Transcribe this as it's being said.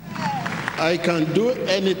I can do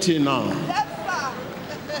anything now. Yes,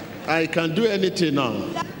 sir. I can do anything now.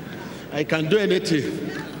 I can do anything.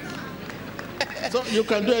 So you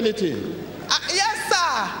can do anything. Yes,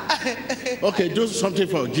 sir. Okay, do something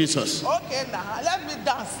for Jesus. Okay, now let me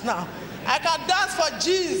dance now. I can dance for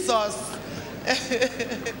Jesus.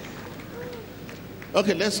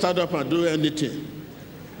 Okay, let's start up and do anything.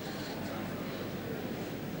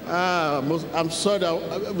 I'm sorry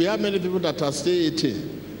that we have many people that are still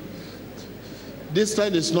eating. This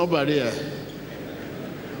time is no barrier.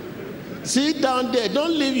 Sit down there.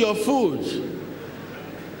 Don't leave your food.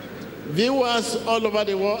 Viewers all over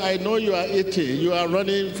the world, I know you are eating. You are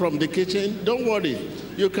running from the kitchen. Don't worry.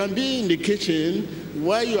 You can be in the kitchen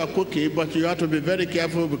while you are cooking, but you have to be very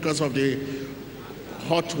careful because of the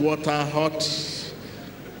hot water, hot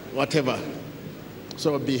whatever.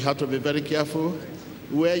 So you have to be very careful.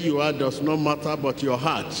 Where you are does not matter, but your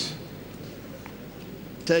heart.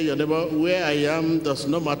 Tell your neighbor, where I am does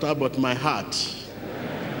not matter, but my heart.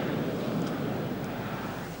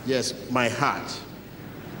 Yes, my heart.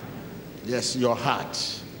 Yes, your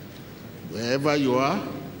heart. Wherever you are,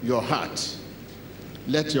 your heart.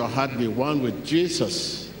 Let your heart be one with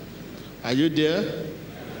Jesus. Are you there?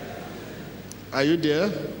 Are you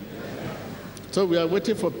there? So we are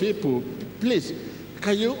waiting for people. Please,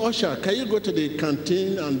 can you go to the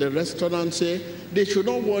canteen and the restaurant and say, they should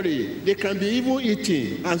not worry. They can be even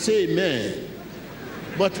eating and say amen.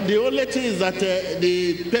 But the only thing is that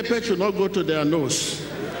the pepper should not go to their nose.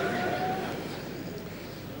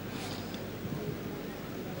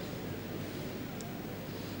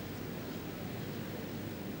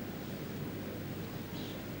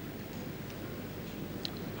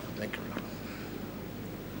 Thank you.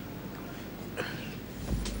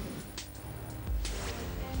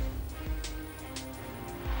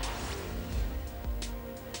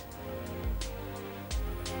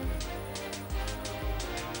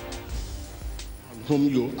 Whom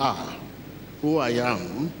you are, who I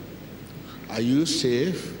am, are you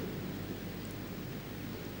safe?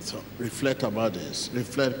 So reflect about this.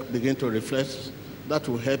 Begin to reflect. That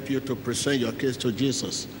will help you to present your case to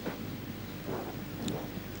Jesus.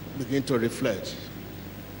 Begin to reflect.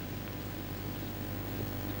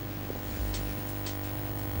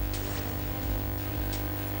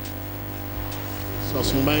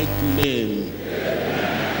 Jesus' mighty name.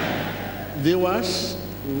 Viewers,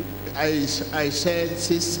 I said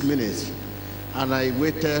 6 minutes, and I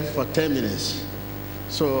waited for 10 minutes.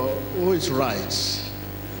 So who is right?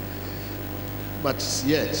 But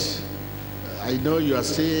yet, I know you are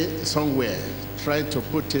still somewhere trying to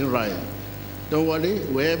put in right. Don't worry,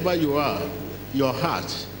 wherever you are, your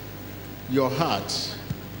heart,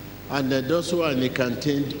 and those who are in the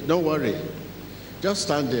canteen, don't worry. Just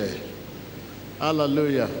stand there.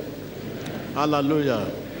 Hallelujah. Hallelujah.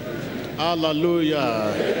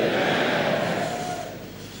 Hallelujah.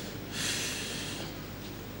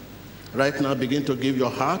 Right now, begin to give your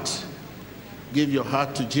heart. Give your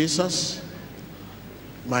heart to Jesus.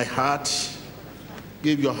 My heart.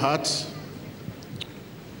 Give your heart.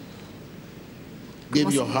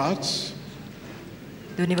 Give your heart.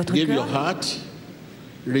 Donnez votre Give your cœur. heart.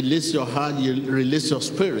 Release your heart. You release your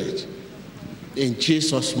spirit. In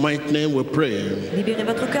Jesus' mighty name we pray. Libérez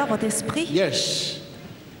votre cœur, votre esprit. Yes.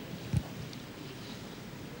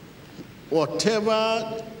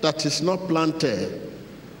 Whatever that is not planted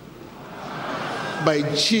by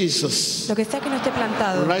Jesus, Lo que sea que no esté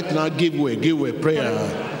plantado. right now, give way, prayer.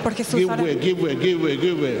 Por Jesús, Give ahora, way, give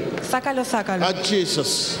way. sácalo, sácalo. At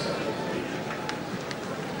Jesus.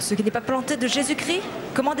 Ce qui n'est pas planté de Jésus-Christ,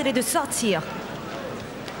 commandez-les de sortir.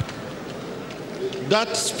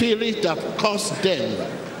 That spirit that caused them,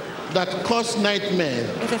 that caused nightmare,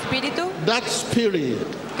 Ese espíritu that spirit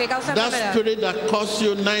que causa enfermedad, that caused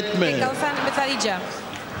you que nightmare, causa pesadilla.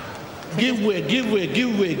 give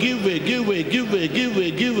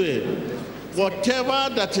way. Whatever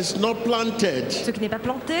that is not planted Ce qui n'est pas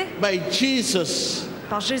planté by Jesus,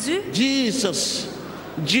 par Jésus, Jesus,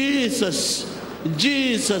 Jesus,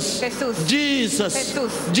 Jesus, Jesús. Jesus,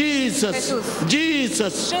 Jesús. Jesus, Jesús.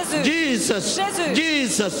 Jesus, Jesús. Jesus, Jesús.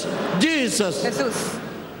 Jesus, Jesus. Jesús.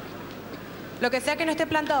 Lo que sea que no esté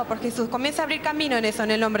plantado por Jesús, comienza a abrir camino en eso,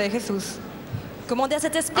 en el nombre de Jesús. Commandez à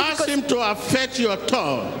cet esprit Ask him to affect your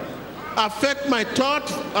thought. Affect my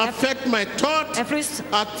thought, affect my thought, influence,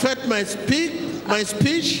 affect my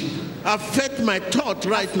speech, Affect my thought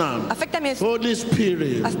right now. Afecta mis, Holy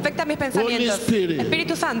Spirit. afecta mis Holy pensamientos. Spirit.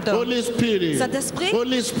 Espíritu Santo. Holy Spirit. Saint-Esprit,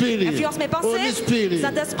 Holy Spirit. influence mes pensées. Holy Spirit.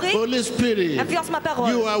 Saint-Esprit, Holy Spirit. influence ma parole.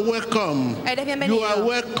 You are welcome. Eres bienvenido. You are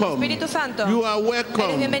welcome. Espíritu Santo. You are Eres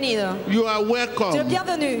welcome. bienvenido. You are welcome. Tu es le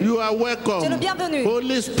bienvenu. You are welcome. Tu es le bienvenu.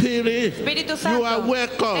 Holy Spirit. Espíritu You are Santo.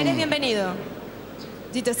 welcome. Eres bienvenido.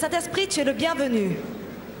 Dites, Saint-Esprit, tu es le bienvenu.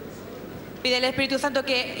 Pide al Espíritu Santo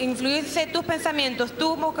que influye tus pensamientos,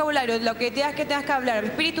 tu vocabulario, lo que tengas que hablar.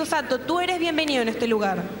 Espíritu Santo, tú eres bienvenido en este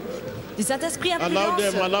lugar. Dis, Saint-Esprit, Allow them,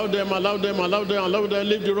 influence. allow them, allow them, allow them, allow them.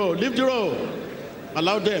 Leave the road. Leave the road.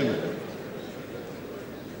 Allow them.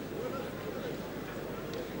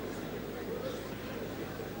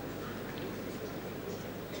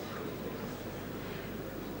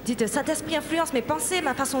 Dites, Saint-Esprit, influence mes pensées,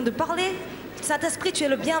 ma façon de parler. Saint-Esprit, tu es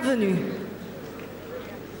le bienvenu.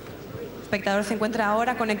 El espectador se encuentra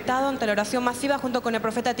ahora conectado ante la oración masiva junto con el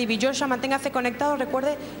profeta TV Joshua. Manténgase conectado,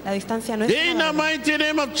 recuerde, la distancia no es In the nada. mighty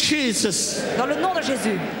name of Jesus. Dans le nom de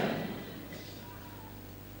Jésus.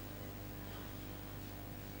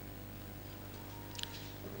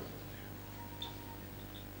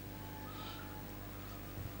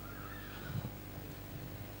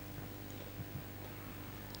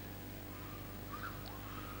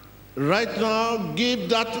 Right now, give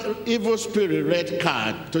that evil spirit red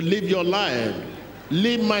card to live your life.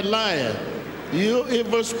 Live my life. You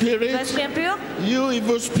evil spirit, Esprit impur, you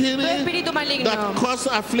evil Tu spirit espíritu maligno, that cause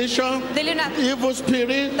affliction, dele una evil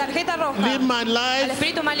spirit, tarjeta roja live my al life.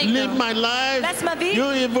 espíritu maligno. Live my life. Laisse ma vie. You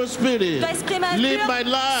evil spirit, toi, esprit impur, live my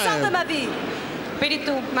sors de life. ma vie.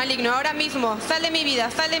 Espíritu maligno, ahora mismo, sal de mi vida,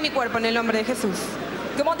 sal de mi cuerpo en el nombre de Jesús.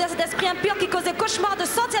 Commandez à cet esprit impur qui cause des cauchemars de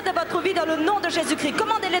sortir de votre vie dans le nom de Jésus-Christ.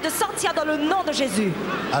 Commandez-les de sortir dans le nom de Jésus.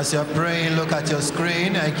 As you're praying, look at your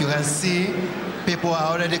screen and you can see people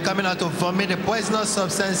are already coming out to vomit the poisonous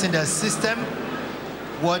substance in their system.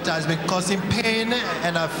 What has been causing pain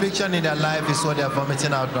and affliction in their life is what they're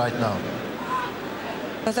vomiting out right now.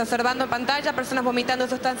 Estás observando en pantalla personas vomitando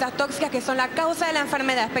sustancias tóxicas que son la causa de la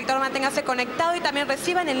enfermedad. Espectador, manténgase conectado y también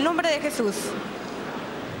reciba en el nombre de Jesús.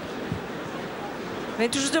 Vous venez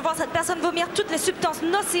tout juste de voir cette personne vomir toutes les substances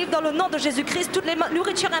nocives dans le nom de Jésus-Christ, toutes les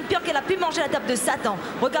nourritures impures qu'elle a pu manger à la table de Satan.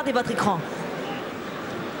 Regardez votre écran.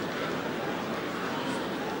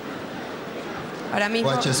 Ahora mismo,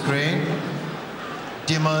 Watch your screen.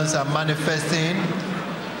 Demons are manifesting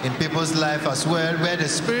in people's life as well. Where the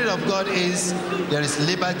Spirit of God is, there is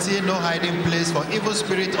liberty, no hiding place for evil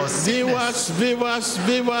spirit or sickness.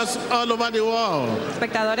 Viewers all over the world.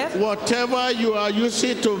 espectadores, Whatever you are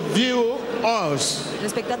using to view us, Les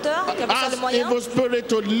spectateurs, quel que soit le ask moyen, evil spirit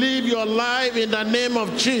to live your life in the name of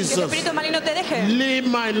que el Jesus. espíritu maligno te deje. Live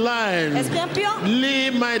my life. esprit impur,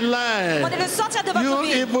 Live my life. commandez-le de sortir de votre You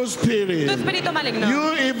vie. evil Tu spirit. espíritu maligno,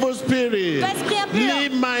 You evil spirit. Toi, esprit impur,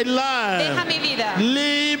 Live my deja life. mi vida.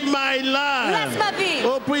 Live my laisse life. ma vie.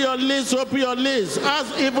 Open your lips, open your lips.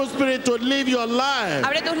 Ask evil spirit to live your life.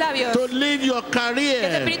 Abre tus labios. To live your Que ese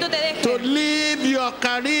career. espíritu te deje. To live your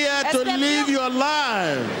career. To Esprit live impur. your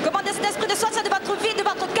life. Commandez cet esprit de sortir de votre vie, de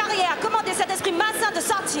votre carrière. Commandez cet esprit malsain de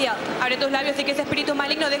sortir. Abre tus labios y que ese espíritu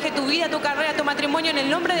maligno deje tu vida, tu carrera, tu matrimonio en el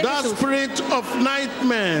nombre de That Jesús. spirit of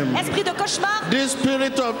nightmare. Esprit de cauchemar, This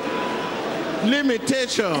spirit of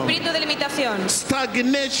limitation. Espíritu de limitación,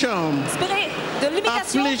 Stagnation. esprit de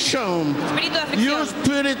limitation, Affliction. espíritu de You aflicción,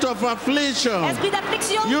 spirit of affliction. esprit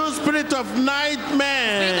d'affliction, You spirit of espíritu de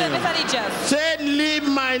nightmare. pesadillas. Say, live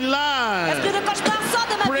my esprit life. de cauchemar, sors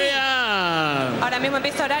de ma vie. Prayer. Ahora mismo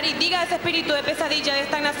empieza a orar y diga a ese espíritu de pesadilla, de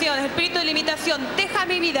estagnación, ese espíritu de limitación, deja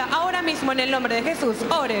mi vida ahora mismo en el nombre de Jesús.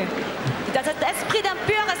 Ore. Dans cet esprit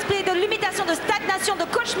d'impur, esprit de limitation, de stagnation, de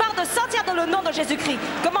cauchemar, de sortir dans le nom de Jésus-Christ.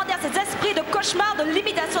 Commandez à ces esprits de cauchemar, de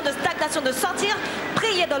limitation, de stagnation, de sortir.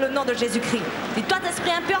 Priez dans le nom de Jésus-Christ. Dis, toi,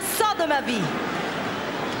 esprit impur, sors de ma vie.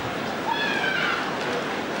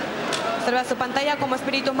 Observa su pantalla como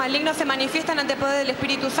espíritus malignos se manifiestan ante el poder del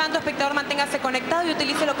Espíritu Santo. Espectador, manténgase conectado y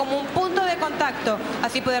utilícelo como un punto de contacto.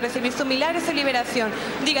 Así puede recibir su milagro y su liberación.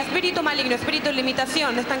 Diga, espíritu maligno, espíritu de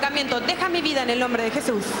limitación, de estancamiento, deja mi vida en el nombre de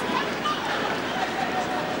Jesús.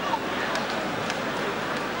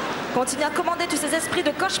 Continuez à commander tous ces esprits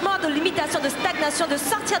de cauchemar, de limitation, de stagnation, de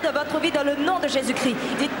sortir de votre vie dans le nom de Jésus-Christ.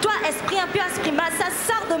 Dis, toi, esprit impur, esprit malsain,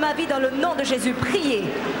 sors de ma vie dans le nom de Jésus. Priez.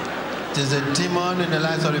 There's a demon in the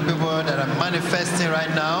lives of the people that are manifesting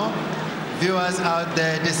right now. Viewers out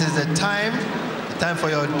there, this is the time for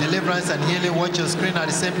your deliverance and healing. Watch your screen at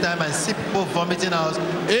the same time and see people vomiting out.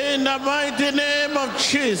 In the mighty name of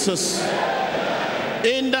Jesus.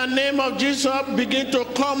 In the name of Jesus, begin to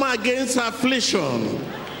come against affliction.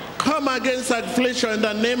 come against affliction in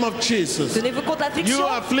the name of Jesus. Tenez-vous contre l'affliction. You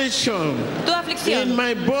affliction Toda in aflicción,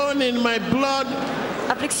 my bone, in my blood,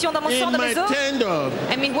 Affliction dans mon sang, in dans my mes os. tender.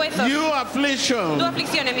 en mis huesos. You affliction. Tu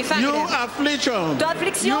aflicción en mi You sangre. affliction. Tu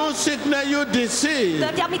affliction. You sickness, you disease.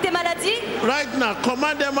 D'infirmité, maladie. Right now,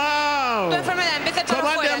 command them Tu out. enfermedad, empieza a echarlo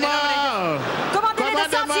Command fuera them en el nombre de Jesús. out. Commandez-les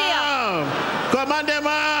de sortir. out. Command them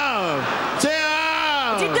out. Say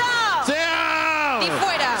out. Dis dehors. Say out. Di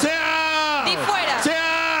fuera. Say out. Di fuera. Say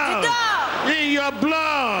out. Dis dehors. In your De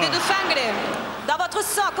blood. tu sangre. Dans votre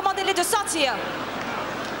sang, commandez-les de sortir.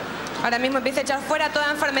 Ahora mismo empieza a echar fuera toda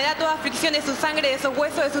enfermedad, toda aflicción de su sangre, de sus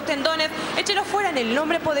huesos, de sus tendones. Échelo fuera en el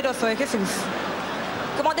nombre poderoso de Jesús.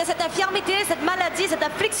 Commandez cette infirmité, cette maladie, cette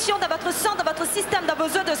affliction dans votre sang, dans votre système, dans vos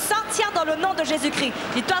os, de sortir dans le nom de Jésus-Christ.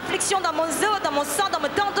 Dis toute affliction dans mon os, dans mon sang, dans mes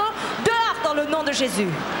tendons, dehors dans le nom de Jésus.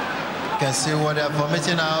 You can see what they are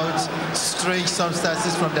vomiting out, strange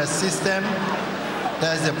substances from their system.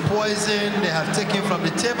 There's the poison they have taken from the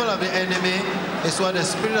table of the enemy. It's what the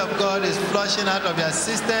Spirit of God is flushing out of their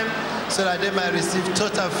system so that they might receive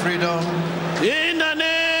total freedom. In the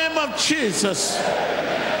name of Jesus.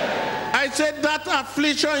 I said that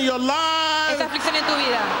affliction in your Esa life. aflicción en tu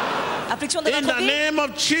vida. Affliction de In votre the vie, name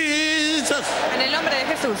of Jesus. En el nombre de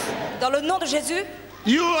Jesús. dans le nom de Jésus.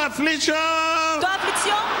 You affliction Toute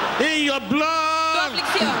affliction, in your Tu blood.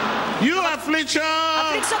 aflicción. You affliction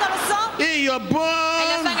affliction dans le sang, in your En la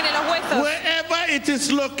bone. sangre, en los huesos. Wherever it is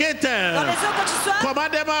dans located. les os que tu sois.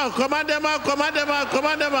 Command them out, command them out, command them out,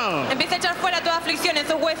 command them out. Empieza a echar fuera toda aflicción en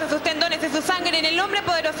sus huesos, sus tendones, en su sangre, en el nombre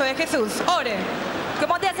poderoso de Jesús. Ore.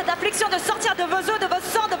 Commandez à cette affliction de sortir de vos os, de vos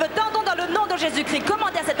sang, de vos tendons dans le nom de Jésus-Christ.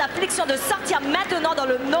 Commandez à cette affliction de sortir maintenant dans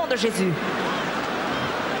le nom de Jésus.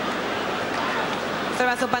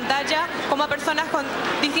 Observa su pantalla como personas con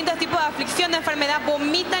distintos tipos de aflicción, de enfermedad,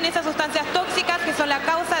 vomitan esas sustancias tóxicas que son la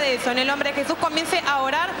causa de eso. En el nombre de Jesús comience a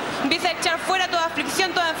orar, empiece a echar fuera toda aflicción,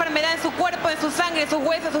 toda enfermedad en su cuerpo, en su sangre, en sus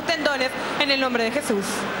huesos, sus tendones, en el nombre de Jesús.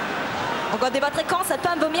 Encore des votre écran, cette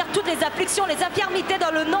femme vomir toutes les afflictions, les infirmités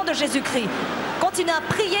dans le nom de Jésus-Christ. Continuez à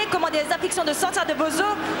prier, commandez les afflictions de sortir de vos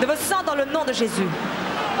os, de vos sangs dans le nom de Jésus.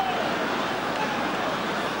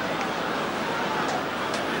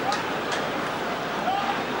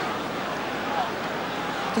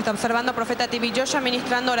 Está observando profeta TV Joshua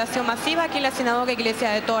ministrando oración masiva aquí en la sinagoga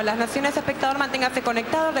Iglesia de todas las naciones. Espectador, manténgase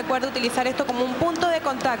conectado. Recuerda utilizar esto como un punto de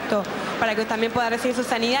contacto para que también pueda recibir su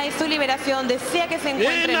sanidad y su liberación donde sea que se In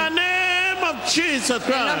encuentre. the name of Jesus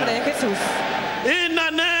En el nombre de Christ. Jesús. In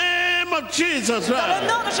the name of Jesus Dans le Christ.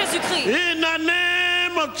 nom de Jésus-Christ. In the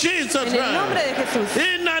name of Jesus En el nombre Christ. de Jesús.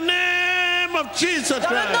 In the name of Jesus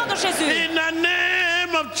Dans le nom de Christ. Jésus. In the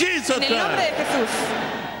name of Jesus En el nombre de Christ. Jesús.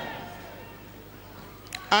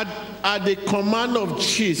 At the command of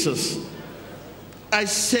Jesus, I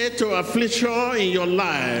say to affliction in your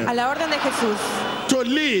life A la orden de Jesús. to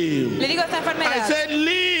leave. Le digo a esta I enfermedad said que se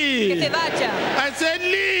leave. vaya. I said Tu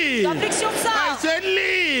leave. affliction I sort. said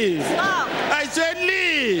leave. Sors. I said Que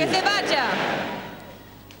leave. se vaya.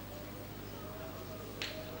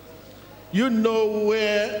 You know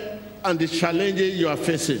where and the challenges you are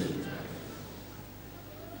facing.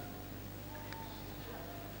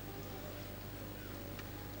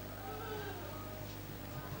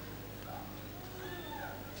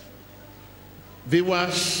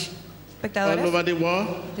 Viewers all Espectadores. over the world,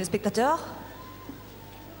 Les spectateurs,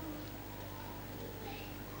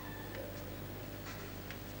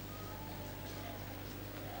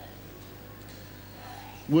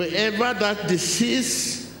 wherever that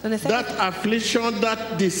disease, Donde sea that affliction,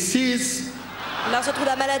 that disease, là où se trouve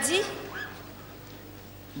la maladie,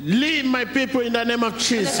 leave my people in the name of Donde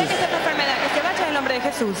sea Jesus. que esté esta enfermedad, que se vaya en el nombre de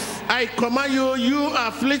Jesús. I command you, you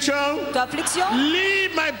affliction, tu affliction,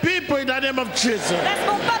 leave my people in the name of Jesus. laisse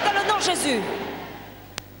mon peuple dans le nom de Jésus.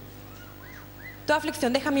 Toda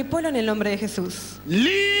aflicción, deja a mi pueblo en el nombre de Jesús.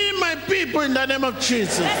 Leave my people in the name of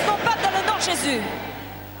Jesus. Laisse mon peuple dans le nom de Jésus.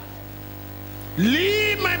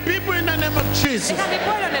 Leave my people in the name of Jesus. Deja a mi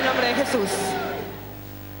pueblo en el nombre de Jesús.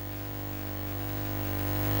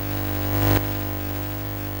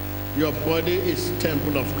 Your body is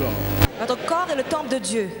temple of God. Votre corps est le temple de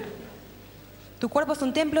Dieu. Tu cuerpo es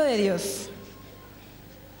un templo de Dios.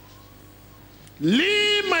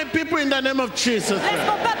 Leave my people in the name of Jesus. Laisse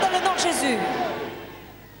mon peuple dans le nom de Jésus.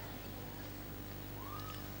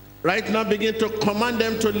 Right now, begin to command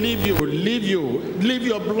them to leave you, leave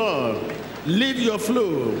your blood, leave your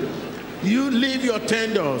fluid, you leave your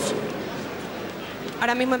tendons.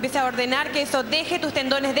 Ahora mismo empieza a ordenar que eso deje tus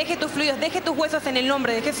tendones, deje tus fluidos, deje tus huesos en el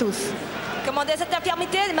nombre de Jesús. Commandez à cette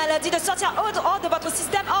infirmité, maladie de sortir hors de votre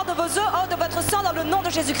système, hors de vos os, hors de votre sang dans le nom de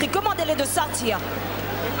de Jésus-Christ. Commandez-les de sortir.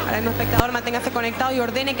 Ahora mismo, espectador, manténgase conectado y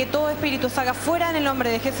ordene que todo espíritu salga fuera en el nombre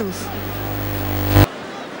de Jesús.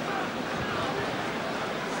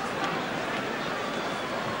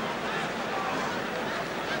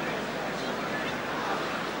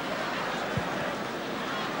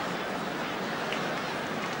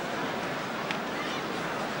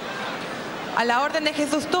 A la orden de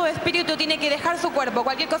Jesús, todo espíritu tiene que dejar su cuerpo.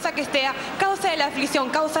 Cualquier cosa que esté a causa de la aflicción,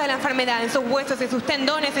 causa de la enfermedad, en sus huesos, en sus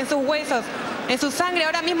tendones, en sus huesos, en su sangre,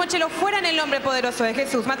 ahora mismo échelo fuera en el nombre poderoso de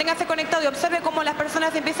Jesús. Manténgase conectado y observe cómo las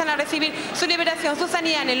personas empiezan a recibir su liberación, su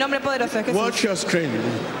sanidad en el nombre poderoso de Jesús. Watch your screen.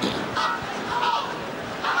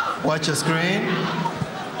 Watch your screen.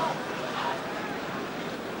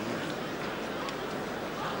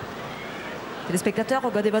 Téléspectateurs,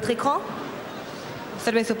 regardez votre écran.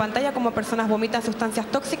 Observe su pantalla como personas vomitan sustancias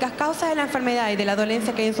tóxicas causa de la enfermedad y de la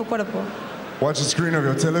dolencia que hay en su cuerpo. Watch the screen of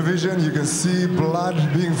your television. You can see blood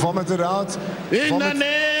being vomited out. In the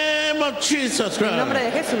name of Jesus En el nombre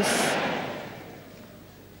Christ. de Jesús.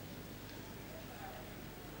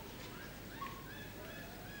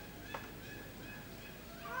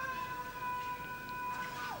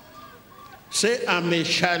 Say, I'm a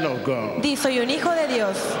child of God. Di, soy un hijo de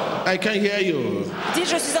Dios. I can hear you. Dis,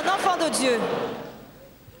 je suis un enfant de Dieu.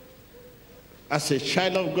 As a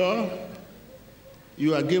child of God,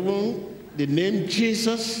 you are given the name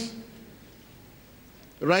Jesus.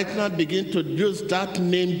 Right now, begin to use that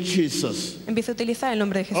name Jesus. Empieza a utilizar el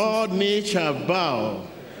nombre de Jesús. All knees shall bow.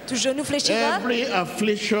 Tout genou fléchira. Every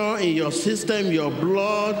affliction in your system, your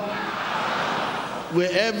blood,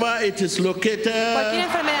 wherever it is Cualquier located,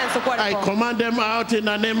 enfermedad en su I cuerpo. command them out in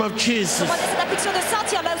the name of Jesus. Commandez cette affliction de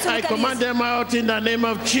sortir là où se I command localise. them out in the name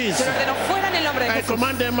of Jesus. Se lo ordeno fuera en el nombre de I Jesús.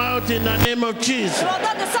 command them out in the name of Jesus. Je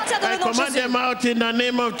l'ordonne de sortir dans I le nom de command Jésus. them out in the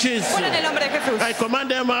name of Jesus. Fuera en el nombre de Jesús. I command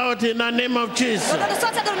them out in the name of Jesus. Je l'ordonne de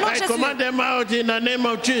sortir dans le nom de I Jésus. command them out in the name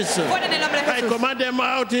of Jesus. Fuera en el nombre de I Jesús. command them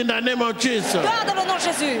out in the name of Jesus. Dehors dans le nom de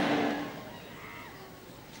Jésus.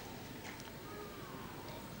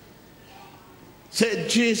 Say,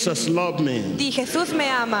 Jesus loved me. Di, Jesús me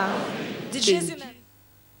ama. Dites Jésus même.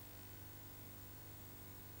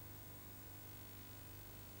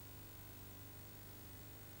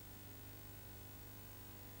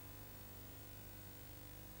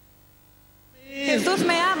 Jesús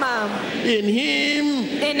me ama. In him,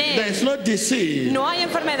 En él. there is no disease. No hay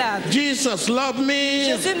enfermedad. Jesus loved me.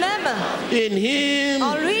 Jésus m'aime. In him,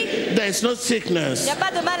 En lui, there is no il sickness. n'y a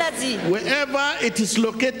pas de maladie. Wherever it is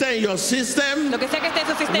located in your system, Lo que sea que esté en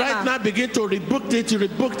su right sistema. now begin to rebuke it,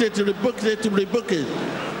 rebuke it, rebuke it, rebuke it.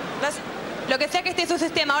 Lo que sea que esté en su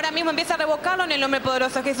sistema, ahora mismo empieza a revocarlo en el nombre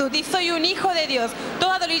poderoso de Jesús. Di, soy un hijo de Dios.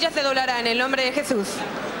 Toda rodilla se doblará en el nombre de Jesús.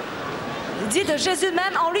 Dites Jésus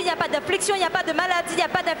même, en lui il n'y a pas d'affliction, il n'y a pas de maladie, il n'y a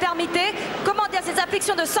pas d'infirmité. Commandez à ces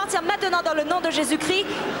afflictions de sortir maintenant dans le nom de Jésus-Christ.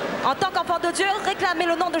 En tant qu'enfant de Dieu, réclamez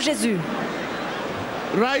le nom de Jésus.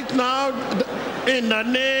 Right now, in the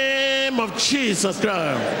name of Jesus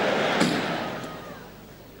Christ,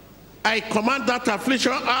 I command that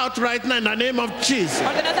affliction out right now in the name of Jesus.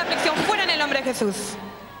 Ordeno esta aflicción fuera en el nombre de Jesús.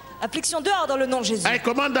 Affliction dehors dans le nom de Jésus. I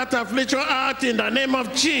command that affliction out in the name of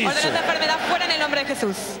Ordeno Jesus. esta enfermedad fuera en el nombre de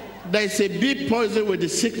Jesús. There is a big poison with the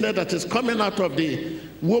sickness that is coming out of the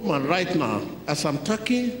woman right now. As I'm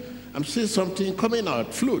talking, I'm seeing something coming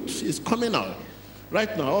out. Flute is coming out.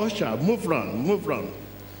 Right now, Usher, move round, move round.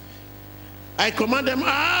 I command them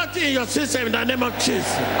out in your system in the name of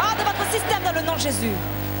Jesus. Hors de votre système dans le nom de Jésus.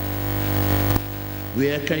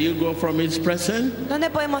 Where can you go from his presence? ¿Dónde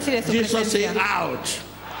podemos ir de su Jesus say presencia? out.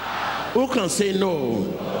 Who can say no?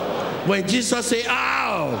 When Jesus say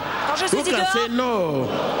out, Quand Jésus who dit can dehors, say no?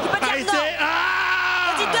 qui peut I dire non? say Dis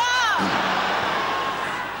out. dehors.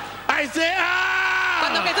 I say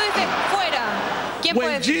Cuando out. Jesús dice fuera, ¿quién When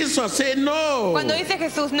puede decir? Jesus say no, Cuando dice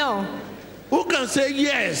Jesús no, who can say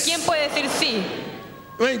yes? ¿quién puede decir sí?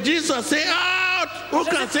 When Jesus say out, who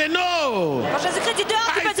can say no? Quand Jésus-Christ dit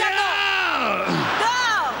dehors, tu I peux say dire non. out.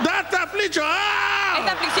 Dehors. That affliction Esta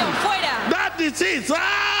out. aflicción fuera. That disease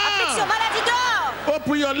Affliction, out. maladie dehors.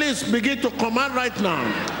 Open your lips, begin to command right now.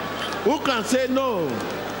 Who can say no?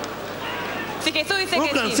 Si Jesús dice Who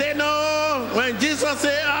que can sí, say no? When Jesus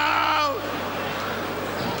say out.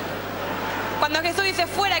 cuando Jesús dice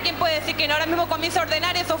fuera, ¿quién puede decir que no? Ahora mismo comienza a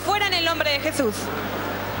ordenar eso fuera en el nombre de Jesús.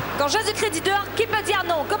 Quand Jésus-Christ dit dehors, qui peut dire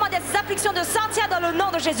non? Commandez à ces afflictions de sortir dans le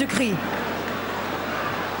nom de Jésus-Christ.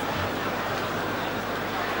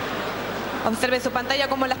 Observe su pantalla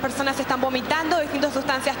como las personas están vomitando distintas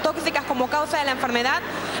sustancias tóxicas como causa de la enfermedad.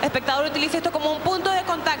 Espectador, utilice esto como un punto de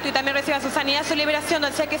contacto y también reciba su sanidad, su liberación,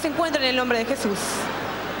 donde sea que se encuentre en el nombre de Jesús.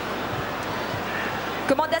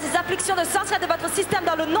 Commandez à ces afflictions de sortir de votre système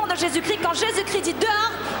dans le nom de Jésus-Christ. Quand Jésus-Christ dit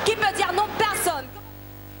dehors, qui peut dire non? Personne.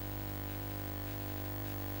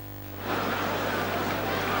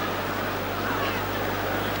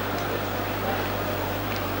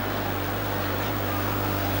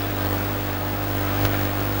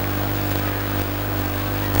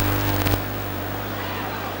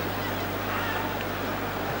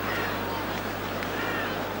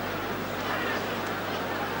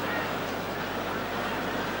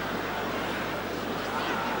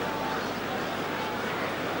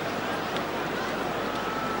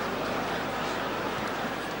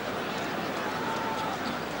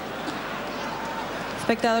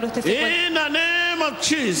 Espectador, usted se encuentra. In the name of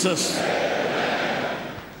Jesus.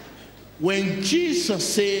 When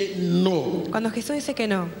Jesus said no, Cuando Jesús dice que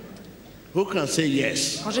no, who can say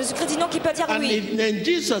yes? Quand Jésus-Christ dit non, qui peut dire And oui? then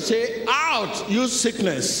Jesus said, out, you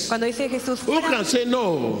sickness. cuando dice Jesús Who fuera, can say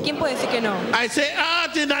no? ¿quién puede decir que no? I say,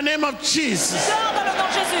 out in the name of Jesus. Dehors dans le nom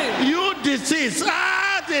de Jésus. You disease,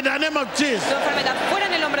 out in the name of Jesus. Tu enfermedad fuera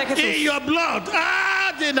en el nombre de In Jesús. your blood,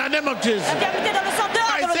 out in the name of Jesus. Infirmité dans le sang,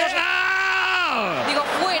 dehors I dans le nom de say, Jésus. out. Digo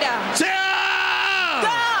fuera. Say out.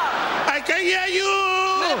 Dehors. I can hear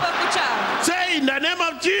No le you. puedo escuchar. Say in the name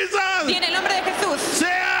of Di Jesus. en el nombre de Jesús. Say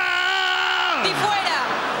Di out.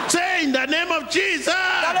 fuera. Say in the name of Jesus.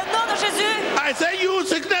 Dans le nom de Jésus. I say you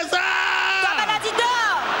sickness Ta out. maladie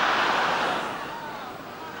dehors.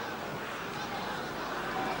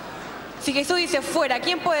 Si Jesús dice fuera,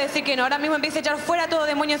 ¿quién puede decir que no? Ahora mismo empieza a echar fuera todo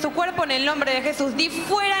demonio en su cuerpo en el nombre de Jesús. Di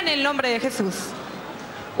fuera en el nombre de Jesús.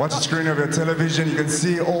 Watch the screen of your television. You can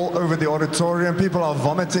see all over the auditorium, people are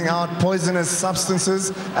vomiting out poisonous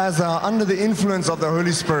substances as they are under the influence of the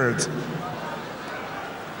Holy Spirit.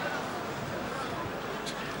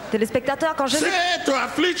 Téléspectateurs, quand Jésus... Say to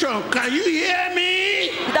affliction, can you hear me?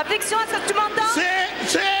 Cette affliction, est-ce que tu m'entends?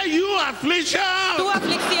 Say you affliction. Tu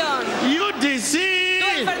aflicción, You tu disease.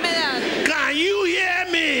 enfermedad. Can you hear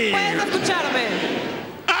me? ¿Puedes escucharme?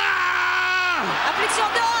 Ah! Affliction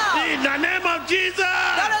dehors. In the name of Jesus.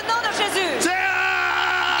 Dans le nom de Jésus. Say Di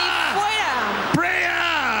ah! fuera.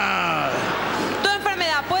 Prayer. Tu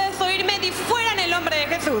enfermedad, ¿puedes oírme? Di fuera en el nombre de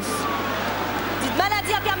Jesús. Dites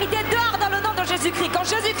maladie, infirmité dehors dans le nom de Jésus-Christ. Quand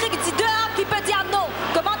Jésus-Christ dit dehors, qui peut dire non?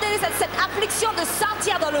 Commandez cette affliction de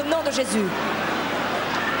sortir dans le nom de Jésus.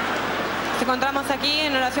 Nos encontramos aquí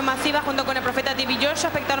en oración masiva junto con el profeta T.B. Joshua.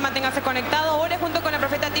 Espectador, manténgase conectado. Ore junto con el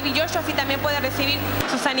profeta T.B. Joshua, así también puede recibir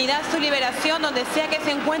su sanidad, su liberación, donde sea que se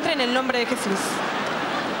encuentre en el nombre de Jesús.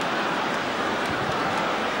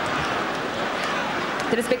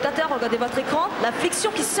 Téléspectateurs, regardez votre écran.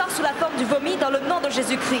 L'affliction qui sort sous la forme du vomi dans le nom de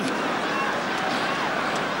Jésus-Christ.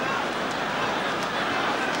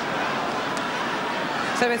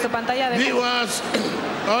 Observe su pantalla de Viewers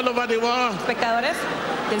all over the world, espectadores.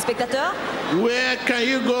 Téléspectateurs, where can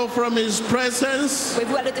you go from his presence?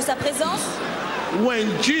 pouvez-vous aller de sa présence? When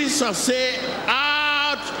Jesus said,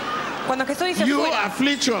 out, Cuando Jesús dice you fuera,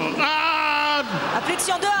 affliction, out,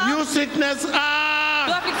 Affliction dehors. you sickness, tu out.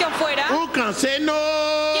 aflicción fuera, Who can say ¿quién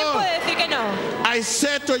no? puede decir que no? I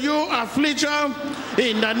said to you, affliction,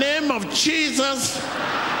 in the name of Jesus.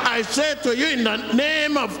 I said to you, in the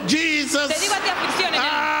name of Te Jesus. digo a ti aflicción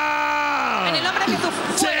en el nombre de Jesús,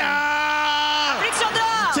 Say fuera. out. Affliction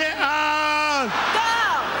dehors. Say out.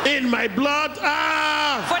 Dehors. In my blood,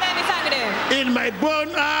 out. Fuera de mi sangre, In my bone,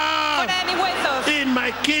 out. fuera de mis huesos, In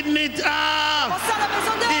my kidney, Mon out. sang, la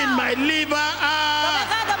maison dehors. In my liver, Dans mes out.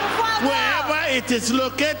 reins, dans mon foie, dehors. Wherever it is donde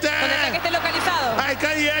sea que located, esté localizado. I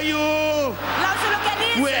can hear you. Là où se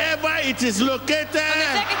localise. Wherever it is Donde sea located,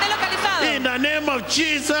 que esté localizado. in the name of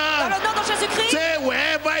Jesus. Dans le nom de Jésus-Christ. Say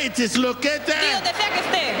wherever it is Di located, donde sea que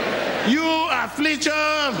esté. you affliction.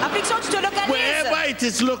 Affliction, tu te localises. Wherever it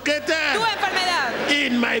is Tu located, enfermedad,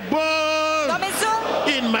 in my Dans bone, mes os,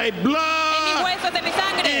 in my en mis blood, huesos, en mi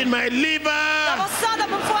sangre, in my dans mon liver, sang, dans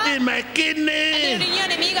mon foie, in my en mi kidney,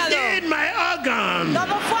 riñón, en mi hígado. in my organ. dans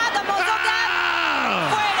mon foie, dans mon organe. Ah!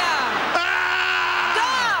 Fuera,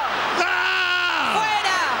 Ah! Ah!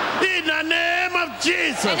 fuera, In the name of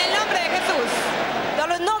Jesus. en el nombre de Jesús. Dans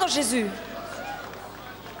le nom de Jésus.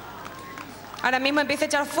 Ahora mismo empieza a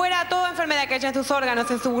echar fuera toda enfermedad que haya en sus órganos,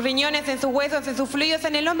 en sus riñones, en sus huesos, en sus fluidos,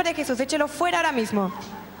 en el nombre de Jesús. Échelo fuera ahora mismo.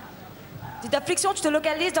 Dites affliction, tu te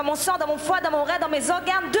localises dans mon sang, dans mon foie, dans mon rein, dans mes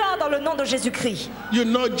organes, dehors dans le nom de Jésus-Christ. You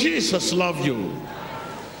know Jesus loved you.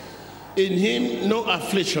 In him, no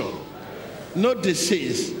affliction, no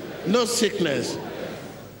disease, no sickness.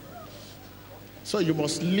 So you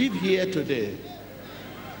must live here today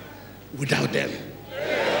without them.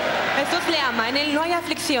 Jesús le ama, en él no hay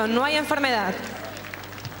aflicción, no hay enfermedad.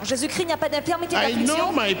 En Jésus-Christ, il n'y a pas d'infirmité, I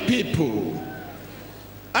know d'affliction. my people.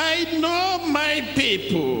 I know my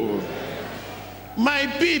people. My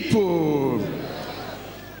people.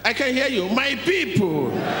 I can hear you. My people.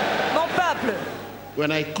 Mon peuple.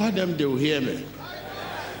 When I call them, they will hear me.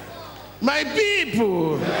 My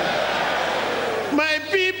people. My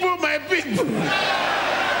people, my people.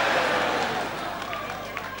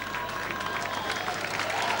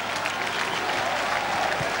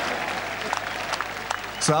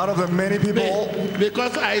 So out of the many people,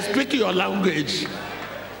 Because I speak your language,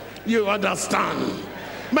 you understand.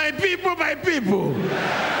 My people, my people.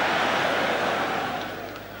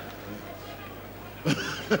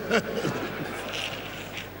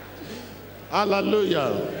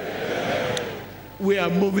 Hallelujah. We are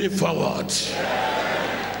moving forward.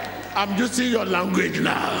 I'm using your language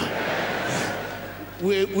now.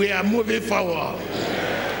 We are moving forward.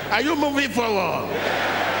 Are you moving forward?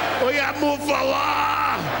 We are moving forward.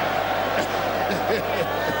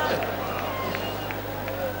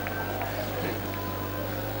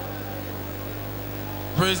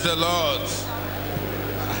 Praise the Lord.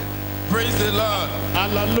 Praise the Lord.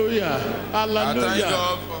 Hallelujah. Thank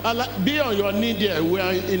God Hallelujah. Be on your knee there. We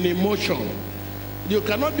are in emotion. You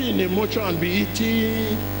cannot be in emotion and be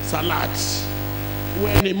eating salads.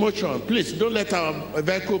 We're in emotion. Please don't let our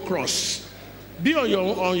vehicle cross. Be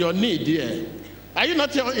on your knee there. Are you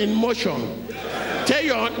not in motion? Tell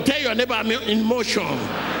your neighbor I'm in motion.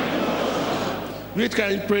 We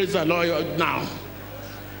can praise the Lord now.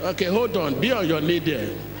 Okay, hold on. Be on your knee there.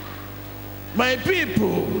 My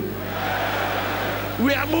people,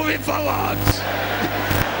 we are moving forward.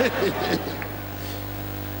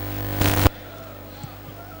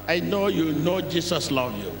 I know you know Jesus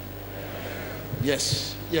loves you.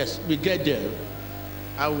 Yes, we get there.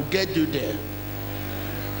 I will get you there.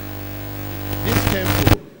 This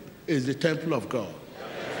temple is the temple of God.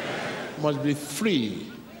 Must be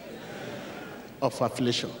free of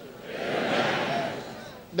affliction.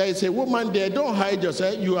 There is a woman there, don't hide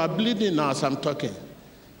yourself. You are bleeding now as I'm talking.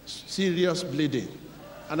 Serious bleeding.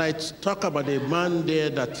 And I talk about a man there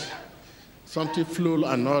that something flew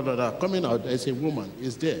and all of that. Coming out, there's a woman,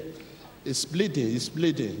 is there. It's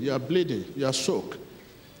bleeding. You are bleeding, you are soaked.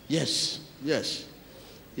 Yes,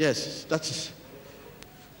 that is.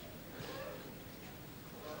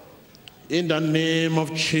 In the name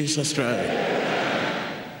of Jesus Christ.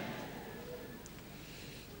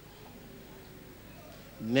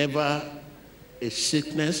 Never a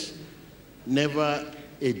sickness, never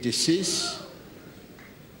a disease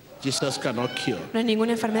Jesus cannot cure. No hay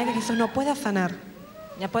ninguna enfermedad que Jesús no pueda sanar.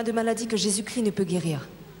 Il n'y a point de maladie que Jésus-Christ ne peut guérir.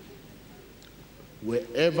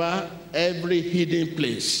 Wherever, every hidden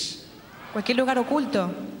place, Cualquier lugar oculto,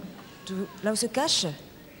 Là où se cache,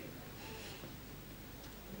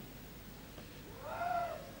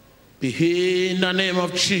 be healed in the name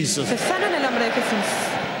of Jesus. se sana en el nombre de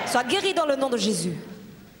Jesús. soit guéri dans le nom de Jésus.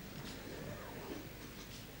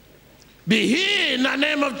 Be healed in the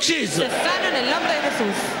name of Jesus. Se sana en el nombre de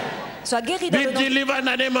Jesús. Soit guéri dans Be le nom de Jésus. delivered in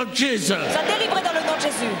the name of Jesus. Soit délivré dans le nom de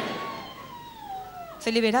Jésus. Se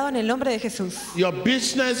liberado en el nombre de Jesús. Your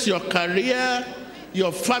business, your career,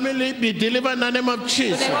 your family be delivered in the name of Tu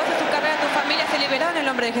Jesus. negocio, tu carrera, tu familia se liberado en el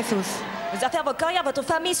nombre de Jesús. Vos affaires, vos carrières, votre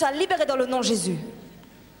famille soient libérées dans le nom de Jésus.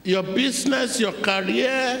 Your business, your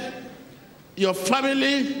career, your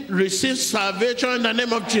family receive salvation in the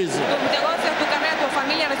name of Jesus. Tus negocios, tu carrera, tu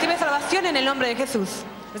familia recibe salvación en el nombre de Jesús.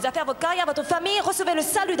 Vos affaires, vos carrières, votre famille, recevez le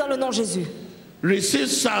salut dans le nom de Jésus. Receive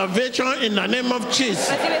salvation in the name of Jesus.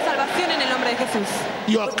 Recibe salvación en el nombre de Jesús.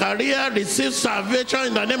 Your career receive salvation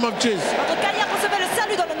in the name of Jesus. Votre carrière, recevez le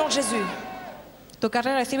salut dans le nom de Jésus. Tu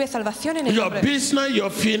carrera recibe salvación en el Your nombre de Jesús. business, your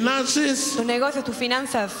finances, Tus negocios, tus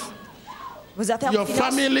finanzas, Vos affaires, your vos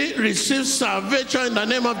finances, family receive salvation in the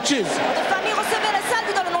name of Jesus. votre famille, recevez le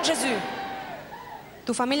salut dans le nom de Jésus.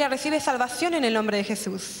 tu familia recibe salvación en el nombre de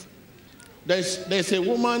Jesús. There's a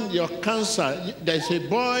woman, your cancer, there's a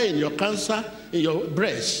boy in your cancer in your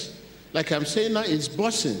breast. Like I'm saying now, it's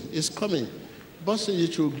bursting, it's coming. Bursting,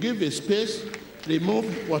 you should give a space,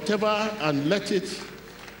 remove whatever and let it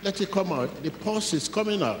come out. The pulse is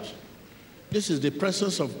coming out. This is the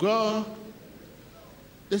presence of God.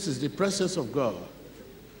 This is the presence of God.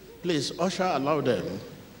 Please, usher, allow them.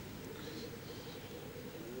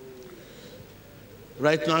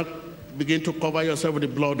 Right now, begin to cover yourself with the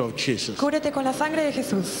blood of Jesus. Cúbrete con la sangre de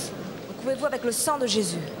Jesús. Couvrez-vous avec le sang de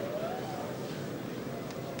Jésus.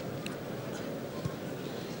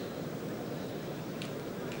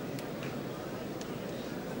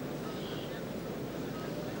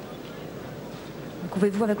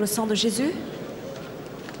 Couvrez-vous avec le sang de Jésus.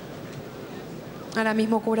 Ahora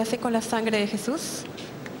mismo cúbrase con la sangre de Jesús.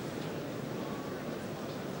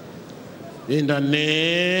 In the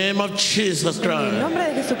name of Jesus En el Christ.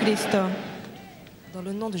 nombre de Jesucristo. Dans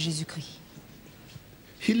le nom de Jésus-Christ.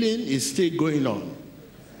 Healing is still going on.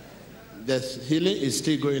 Yes, healing is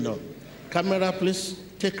still going on. Camera, please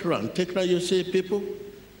take round. Take round, you see people.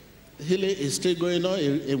 Healing is still going on.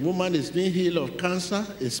 A woman is being healed of cancer,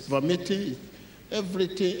 is vomiting,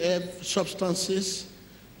 everything, every substances,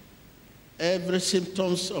 every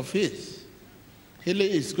symptoms of it.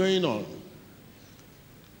 Healing is going on.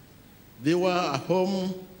 Viewer at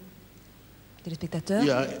home,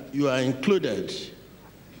 Téléspectateurs, you are included.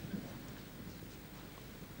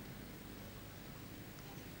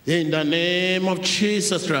 In the name of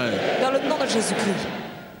Jesus Christ. dans le nom de Jésus-Christ.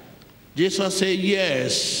 Jesus said,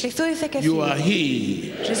 yes, Jesús dice que you sí. are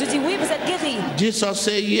healed. Jésus dit oui, vous êtes guéris. Jesus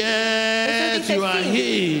said, Jesús yes, dice you are sí.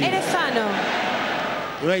 healed. Eres sano.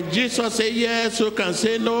 When Jesus said yes, you can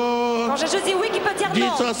say no. Quand Jésus dit oui, qui peut dire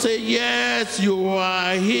non? Jesus said yes, you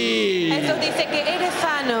are healed. Jesús dice que eres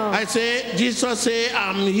sano. I say, Jesus said,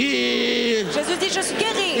 I'm healed. Jésus dit je suis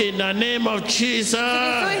guéri. In the name of Jesus.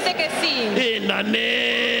 Jesús dice que sí. In the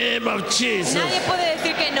name of Jesus. Nadie puede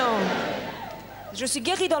decir que no. Je suis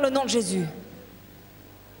guéri dans le nom de Jésus.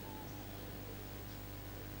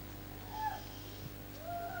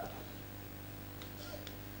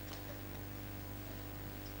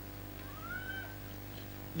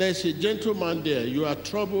 There's a gentleman there. You are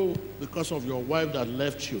troubled because of your wife that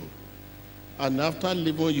left you. And after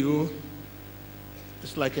leaving you,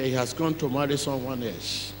 it's like he has gone to marry someone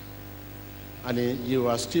else. And you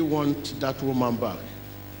are still want that woman back.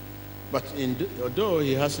 But although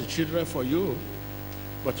he has the children for you,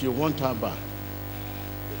 but you want her back.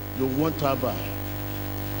 You want her back.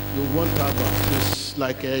 You want her back. It's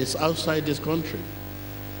like it's outside this country.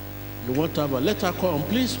 You want her back. Let her come,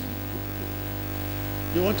 please.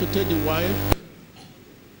 You want to take the wife?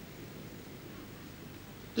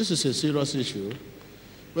 This is a serious issue.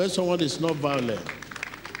 When someone is not violent.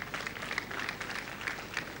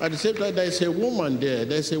 At the same time, there is a woman there.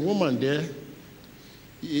 There's a woman there.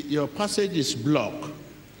 Your passage is blocked.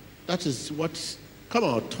 That is what, come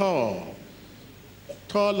on, tall.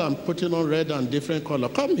 Tall and putting on red and different color.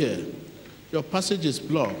 Come here. Your passage is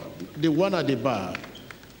blocked. The one at the bar.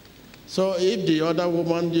 So if the other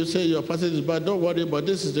woman, you say your passage is bad, don't worry, but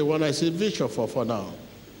this is the one I see vision for now.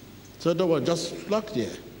 So don't worry, just block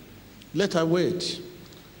there. Let her wait.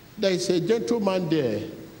 There is a gentleman there.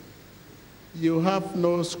 You have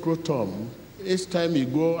no scrotum. Each time you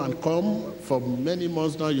go and come, for many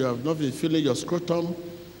months now, you have not been feeling your scrotum.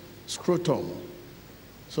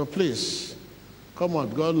 So please, come on,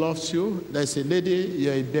 God loves you. There's a lady,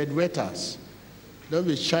 you're in bedwetters. Don't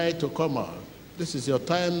be shy to come out. This is your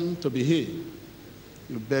time to be here.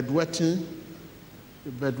 You're bedwetting.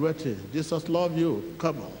 Jesus loves you.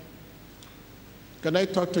 Come on. Can I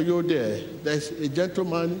talk to you there? There's a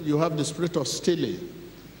gentleman, you have the spirit of stealing.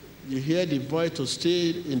 You hear the voice to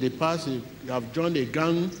steal. In the past, you have joined a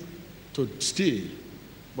gang to steal.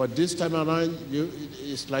 But this time around,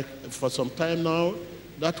 it's like for some time now,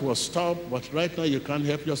 that was stopped, but right now you can't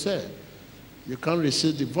help yourself. You can't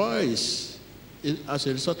resist the voice as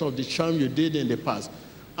a result of the charm you did in the past.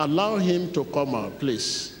 Allow him to come out,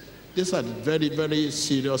 please. This is a very, very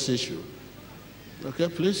serious issue. Okay,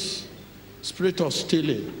 please? Spirit of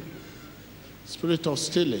stealing. Spirit of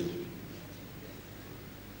stealing.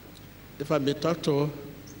 If I may talk to...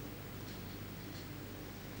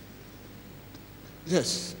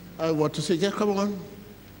 Yes, I want to say, yeah, come on.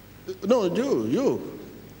 No, you.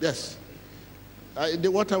 Yes.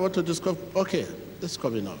 What I want to discuss, okay, this is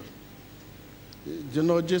coming out. You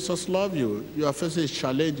know, Jesus loves you. You are facing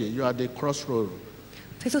challenges. You are at the crossroad.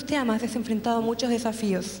 Jesús te ama, has enfrentado muchos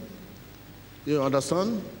desafíos. You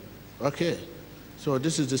understand? Okay. So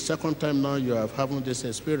this is the second time now you are having this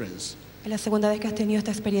experience. Es la segunda vez que has tenido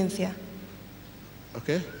esta experiencia.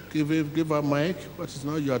 Okay? Give her mic. What is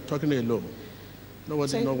now? You are talking alone.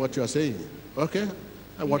 Nobody knows what you are saying. Okay?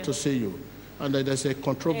 I want to see you. And then there's a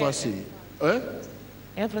controversy.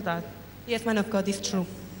 Yes, man of God, it's true.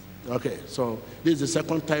 Okay, so this is the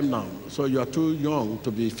second time now. So you are too young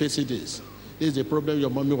to be facing this. This is the problem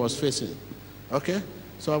your mommy was facing. Okay?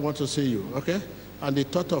 So I want to see you. Okay? And the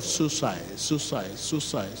thought of suicide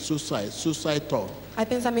thought. Hay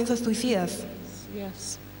pensamientos suicidas.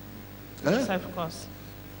 Yes. Eh? Yes, of course.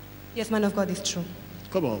 Yes, man of God, it's true.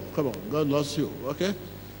 Come on. God loves you. Okay?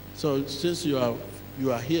 So since you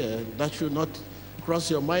are here, that should not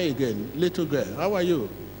cross your mind again. Little girl, how are you?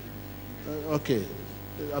 Okay.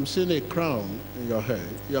 I'm seeing a crown in your head.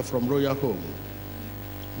 You're from royal home.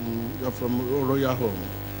 You're from royal home.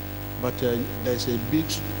 But there's a big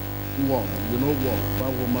war. You know war.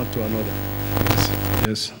 One woman to another.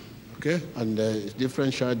 Yes. Okay? And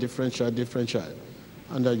different child.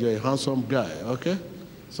 And you're a handsome guy, okay?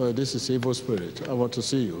 So this is evil spirit. I want to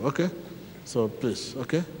see you, okay? So please,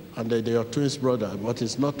 okay? And they are twins brother, but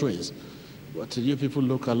it's not twins. But you people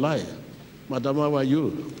look alike. Madam, how are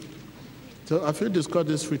you? So have you discussed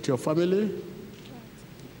this with your family?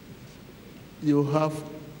 You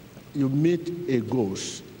meet a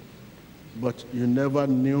ghost, but you never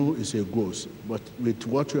knew it's a ghost. But with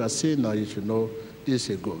what you are seeing now, you should know it's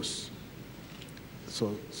a ghost.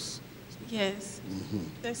 So. Yes.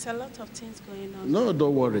 There's a lot of things going on. No,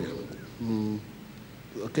 don't worry.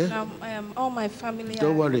 Okay? All my family.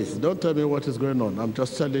 Don't worry. Don't tell me what is going on. I'm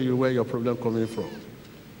just telling you where your problem coming from.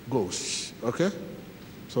 Ghosts. Okay?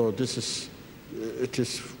 So it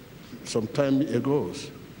is some time ago.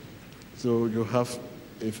 So you have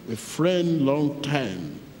a friend long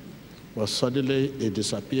time, but suddenly he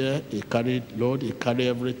disappeared. He carried load. He carried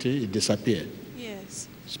everything. He disappeared. Yes.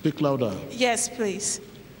 Speak louder. Yes, please.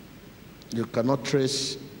 You cannot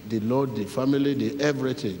trace the load, the family, the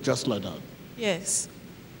everything, just like that. Yes.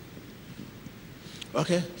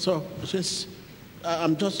 Okay, so since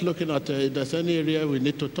I'm just looking at if there's any area we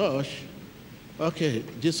need to touch. Okay,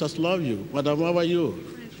 Jesus love you. Madam, how are you?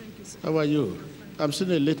 Thank you, sir. How are you? I'm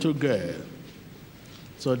seeing a little girl.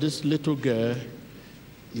 So this little girl,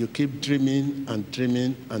 you keep dreaming and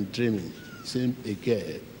dreaming and dreaming. Seeing a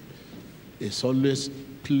girl. It's always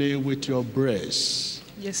play with your breast.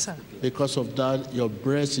 Yes, sir. Because of that, your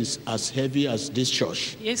breast is as heavy as this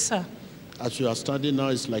church. Yes, sir. As you are standing now,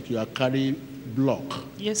 it's like you are carrying block.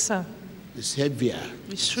 Yes, sir. It's heavier.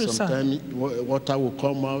 It's true, sir. Sometimes water will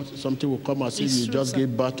come out, something will come out, as if you just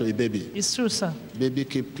give birth to a baby. It's true, sir. Baby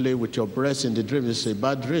keep playing with your breast in the dream. It's a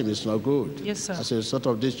bad dream. It's not good. Yes, sir. As a result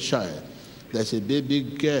of this child, there's a baby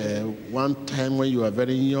girl. One time when you are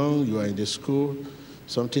very young, you are in the school,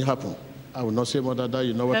 something happened. I will not say more than that.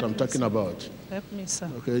 You know what I'm talking about. Help me, sir.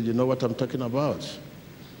 Okay, you know what I'm talking about.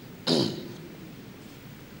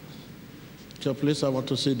 So please, I want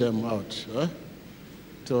to see them out. Huh?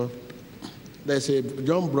 So there's a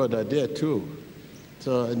young brother there too.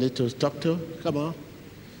 So I need to talk to. Come on.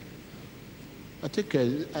 I think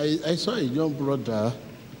I saw a young brother.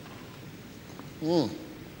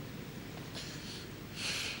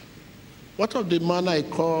 What of the man I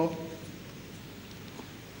call?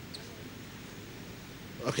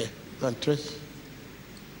 Okay, Trace.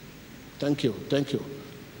 Thank you.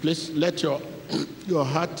 Please let your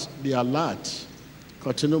heart be alert.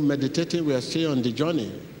 Continue meditating. We are still on the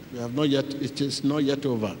journey. We have not yet. It is not yet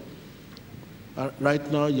over.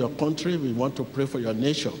 Right now, your country. We want to pray for your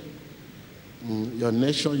nation. Your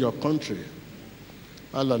nation, your country.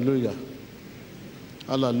 Hallelujah.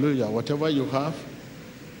 Hallelujah. Whatever you have.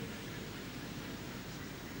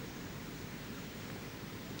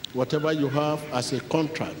 Whatever you have as a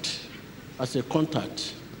contract, as a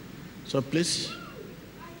contact. So please,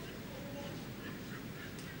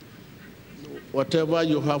 whatever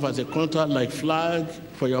you have as a contact, like flag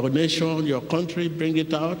for your nation, your country, bring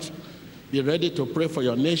it out. Be ready to pray for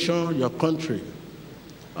your nation, your country.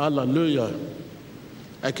 Hallelujah.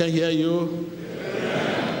 I can hear you.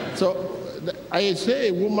 Yeah. So I say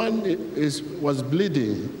a woman was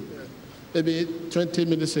bleeding maybe 20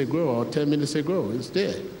 minutes ago or 10 minutes ago. It's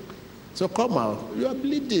there. So come out. You are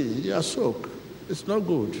bleeding. You are soaked. It's not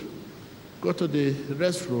good. Go to the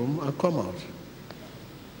restroom and come out.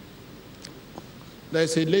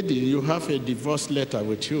 There's a lady, you have a divorce letter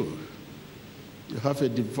with you. You have a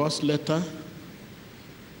divorce letter,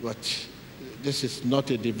 but this is not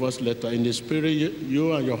a divorce letter. In the spirit,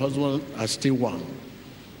 you and your husband are still one.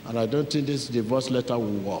 And I don't think this divorce letter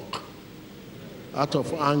will work. Out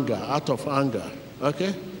of anger,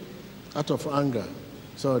 okay? Out of anger.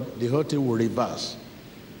 So the whole thing will reverse.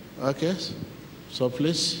 Okay? So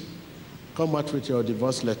please, come out with your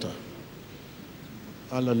divorce letter.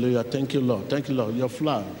 Hallelujah. Thank you, Lord. Thank you, Lord. Your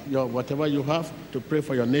flag, whatever you have to pray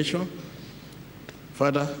for your nation.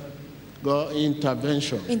 Father, God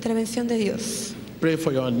intervention. Intervención de Dios. Pray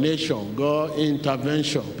for your nation. God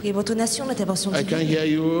intervention. Priez pour votre nation, l'intervention I can divine. hear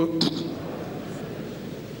you.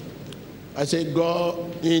 I say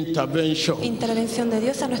God intervention. Intervención de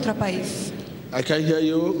Dios a nuestro país. I can hear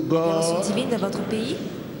you. Intervention God. divine de votre pays.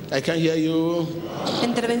 I can hear you.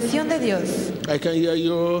 Intervención de Dios. I can hear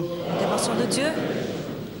you. Intervention de Dieu.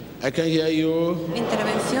 I can hear you.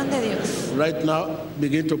 Intervención de Dios. Right now,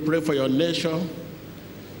 begin to pray for your nation.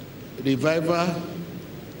 Revival.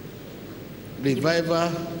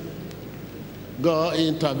 God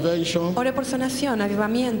intervention. Ore por su nación,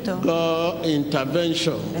 avivamiento. God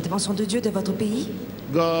intervention. L'intervention de Dieu de votre pays.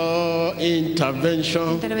 God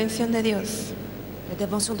intervention. Intervención de Dios.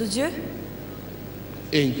 L'intervention de Dieu.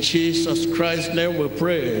 In Jesus Christ's name we En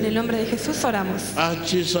pray. el nombre de Jesús oramos. Ask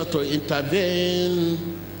Jesus to intervene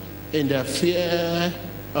in the affair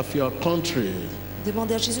of your country.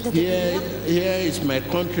 Demandez à Jésus Here, d'intervenir. here is my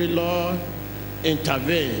country, Lord.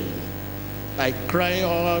 Intervene. I cry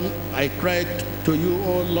to you,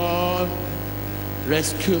 O Lord.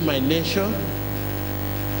 Rescue my nation.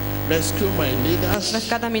 Rescue my leaders.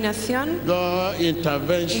 Rescata mi nación. God,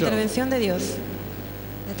 intervention. Intervención de Dios.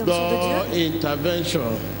 L'intervention de God, Dieu.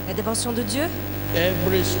 intervention. L'intervention de Dieu.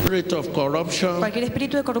 Every spirit of corruption, Cualquier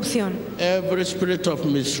espíritu de corrupción, every spirit of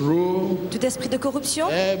misrule, Tout esprit de corruption.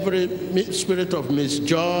 every spirit of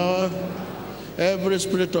misjoy, every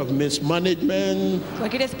spirit of mismanagement.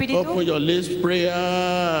 cualquier Open espíritu, your lips,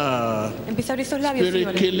 prayer. empieza a abrir sus labios. y Spirit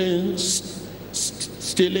ore. killing,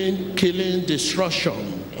 stealing, killing, destruction.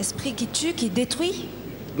 Esprit qui tue, qui détruit.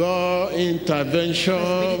 God, intervention.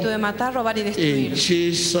 Espíritu de matar, robar y In destruir.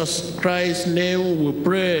 Jesus Christ's name we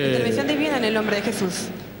pray. Intervención divina en el nombre de Jesús.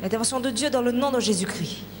 L'intervention de Dieu dans le nom de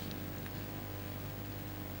Jésus-Christ.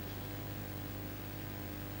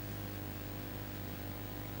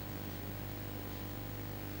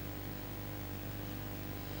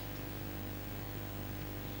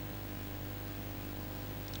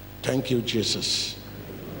 Thank you, Jesus.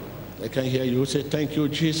 I can hear you say, thank you,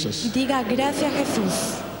 Jesus. Diga gracias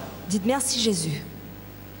Jesús. Dites merci Jésus.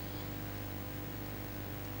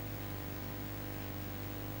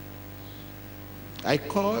 I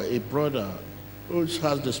call a brother who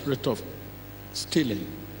has the spirit of stealing.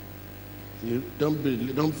 You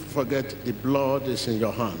don't forget the blood is in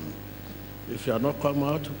your hand. If you are not come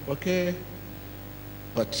out, okay.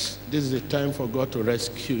 But this is the time for God to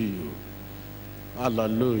rescue you.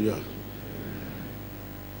 Hallelujah.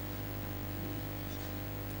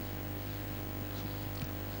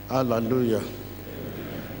 Hallelujah.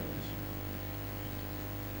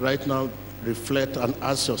 Right now, reflect and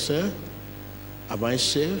ask yourself, am I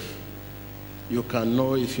safe? You can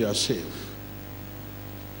know if you are safe.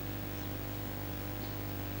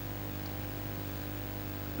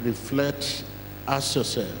 Reflect, ask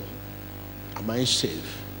yourself, am I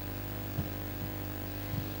safe?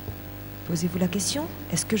 Posez-vous la question,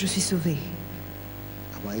 est-ce que je suis sauvé?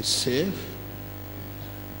 Am I safe?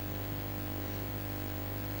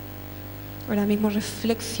 Ahora mismo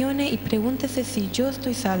reflexione y pregúntese si yo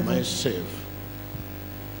estoy salvo. Am I safe?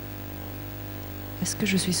 Est-ce que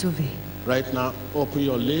je suis sauvé? Right now, open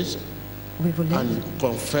your lips Ouvrez vos lèvres and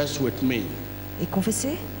confess with me. et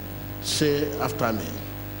confessez. Say after me.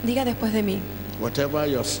 Diga después de mí. Whatever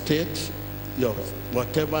your state,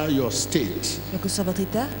 whatever your state, Quel que soit votre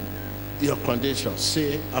état, your condition,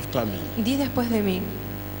 say after me. Di después de mí.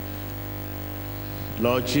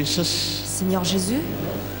 Lord Jesus, Seigneur Jésus,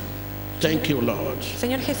 thank you, Lord.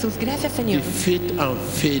 Señor Jesús, gracias Señor. Defeat and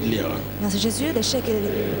failure merci Jésus, l'échec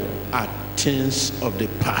et are things of the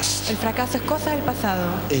past. El fracaso es cosa del pasado.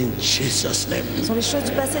 In Jesus' name. sont les choses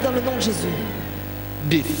du passé dans le nom de Jésus.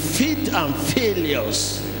 Defeat and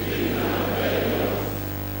failures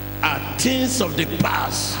are things of the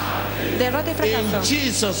past. Derrota y In fracaso,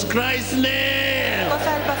 Jesus Christ's name.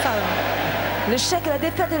 cosa del pasado. L'échec et la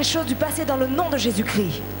défaite et les choses du passé dans le nom de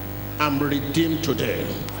Jésus-Christ. I'm redeemed today.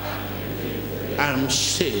 I'm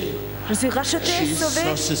saved. Je suis racheté, sauvé.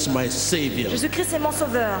 Jesus is my Savior. Jésus-Christ est mon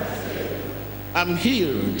sauveur. I'm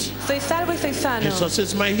healed. Soy salvo y soy sano. Jesus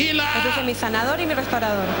is my healer. Jesús es mi sanador y mi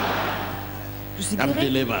restaurador. Je suis I'm guéri.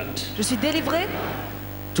 delivered. Je suis délivré.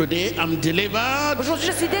 Today I'm delivered. Aujourd'hui,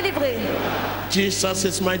 je suis délivré. Jesus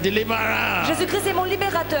is my deliverer. Jésus-Christ est mon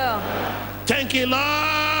libérateur. Thank you,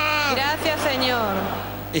 Lord. Gracias Señor.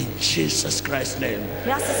 In Jesus Christ's name.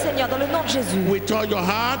 Merci Seigneur, dans le nom de Jésus. With all your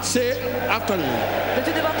heart, say after me. De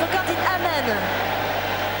tout de votre cœur, dites Amen.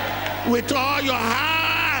 With all your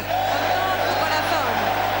heart. Con todo tu corazón.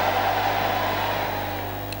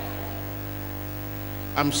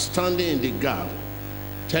 I'm standing in the gap,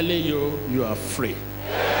 telling you you are free.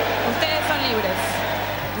 Ustedes son libres.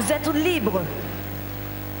 Vous êtes libre.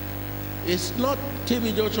 It's not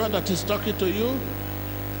TV Joshua that is talking to you,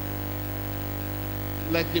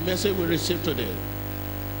 like the message we received today.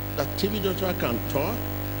 That TV Joshua can talk,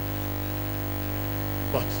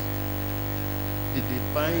 but the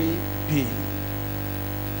divine being,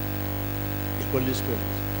 the Holy Spirit,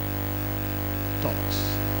 talks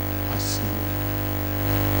as you.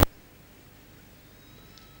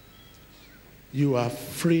 You are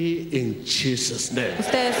free in Jesus' name.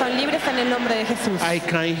 Ustedes son libres en el nombre de Jesús. I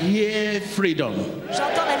can hear freedom.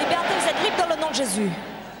 J'entends la liberté, vous êtes libre dans le nom de Jésus.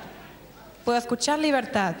 Puedo escuchar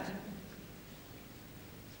libertad.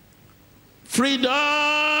 Freedom!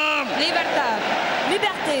 Libertad.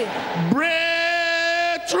 Liberté.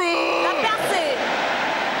 Breakthrough! La percée.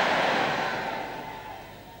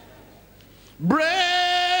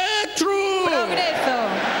 Breakthrough. Progreso.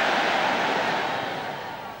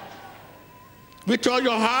 With all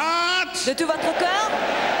your heart. De tout votre cœur.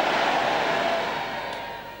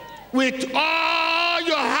 With all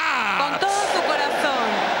your Con heart. todo su corazón.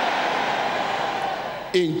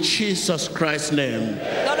 In Jesus Christ's name.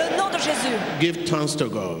 Dans le nom de Jésus. Give thanks to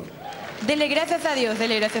God. Dele gracias a Dios,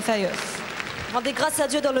 dele gracias a Dios. Rendez grâce à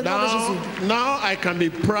Dieu dans le nom de Jésus. Now I can be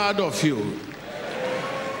proud of you.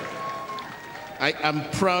 I am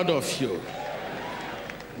proud of you.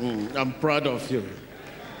 I'm proud of you.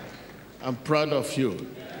 I'm proud of you.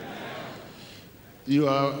 You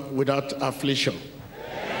are without affliction.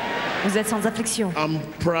 Vous êtes sans affliction. I'm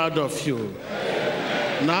proud of you.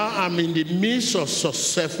 Now I'm in the midst of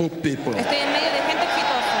successful people. Estoy en medio de gente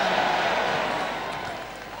exitosa.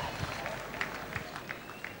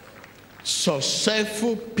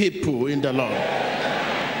 Successful people in the Lord.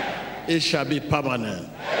 It shall be permanent.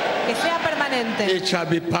 Que sea permanente. It shall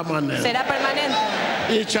be permanent. Será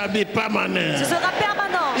permanente. It shall be Ce permanent. sera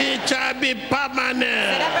permanent. It shall be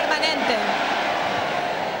permanent. Será permanente.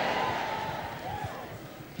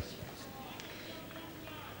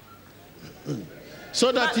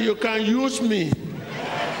 So that you can use me.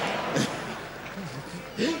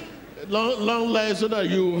 Long life so that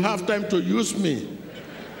you have time to use me.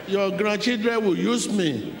 Your grandchildren will use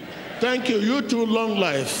me. Thank you. You too, long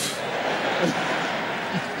life.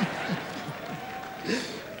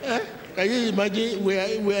 Can you imagine? We are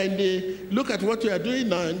in the, look at what we are doing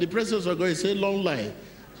now in the presence of God. He said long life.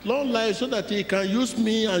 Long life so that he can use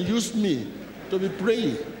me and use me to be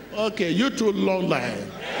praying. Okay, you too, long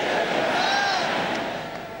life.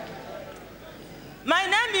 My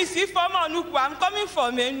name is Ifeoma Onukwu. I'm coming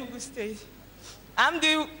from Enugu State. I'm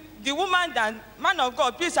the woman that, man of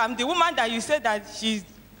God, please, I'm the woman that you said that she's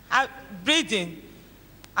breathing.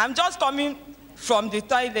 I'm just coming from the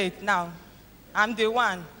toilet now. I'm the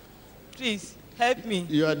one. Please, help me.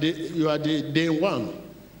 You are the day one.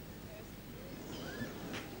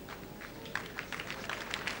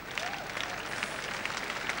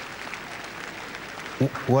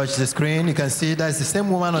 Watch the screen. You can see that's the same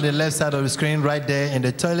woman on the left side of the screen right there in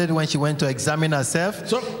the toilet when she went to examine herself.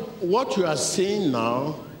 So what you are seeing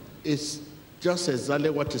now is just exactly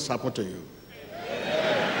what has happened to you.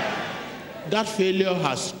 That failure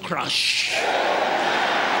has crashed.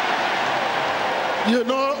 You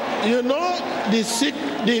know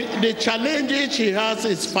the challenge she has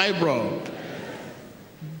is fibroid.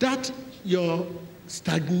 That your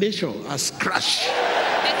stagnation has crashed.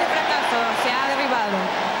 Este fracaso se ha derribado.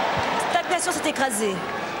 Stagnation s'est écrasée.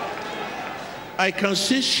 I can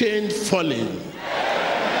see chains falling.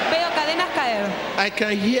 Veo cadenas caer. I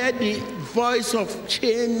can hear the voice of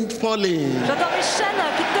chain falling. J'entends les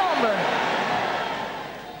chaînes qui tombent.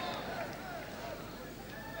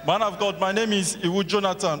 Man of God, my name is Iwu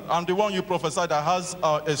Jonathan. I'm the one you prophesied that has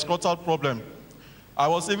a scrotal problem. I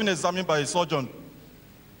was even examined by a surgeon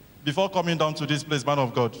before coming down to this place, man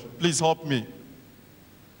of God. Please help me.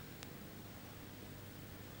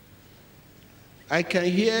 I can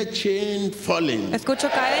hear chain falling. Escucho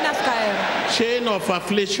cadenas caer. Chain of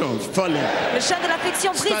affliction falling. Le chaîne de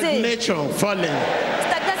l'affliction brisé. Stagnation falling.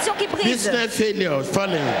 Stagnation qui brise. Business failure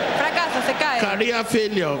falling. Fracaso se cae. Career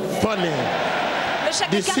failure falling. Le chaîne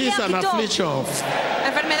de Disease carrière and qui tombe. affliction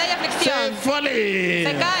Enfermedad y aflicción. falling.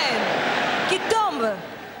 Se caen. Qui tombe.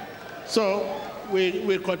 So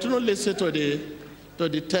we continue listening to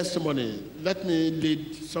the testimony. Let me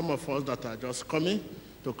lead some of us that are just coming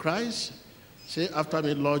to Christ. Say after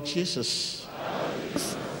me, Lord Jesus.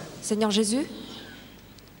 Seigneur Jésus,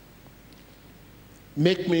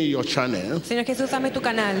 Make me your channel. Señor Jesús, dame tu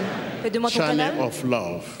canal. fais de moi ton Channel canal. of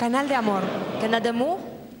love. Canal de amor. Canal d'amour.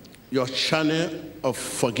 Your channel of Tu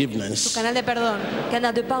forgiveness. canal de perdón.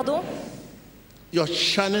 Canal de pardon. Your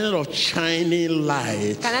channel of shining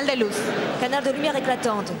light. Canal de luz. Canal de lumière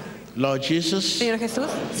éclatante. Lord Jesus. Señor Jesús.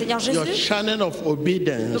 Seigneur Your Jésus, channel of Tu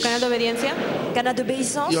obedience. canal de obediencia. canal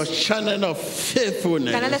d'obéissance. Your channel of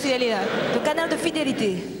Canal de faithfulness. fidelidad. Ton canal de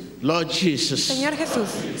fidélité. Lord Jesus. Señor Jesús.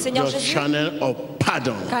 Seigneur Your Jésus, channel of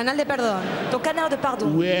pardon. Canal de perdón. ton canal de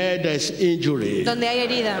pardon. Where there's injury. Donde hay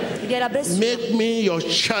herida. Il y a la blessure. Make me your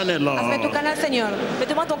channel, Hazme tu Lord. canal, Señor. Fais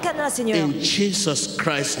de moi ton canal, Seigneur. In Jesus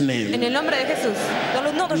Christ's En name. el nombre de Jesús. Dans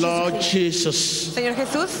le nom de Lord Jésus-Christ. Jesus. Señor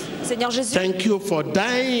Jesús, Seigneur Jésus, Thank you for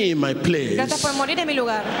dying in my place. gracias por morir en mi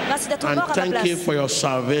lugar. merci d'être And mort à ma thank you place. for your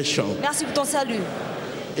salvation. Merci pour ton salut.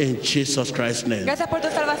 In Jesus Christ's name. Gracias por tu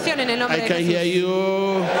salvación en el nombre I de can hear Jesús. you.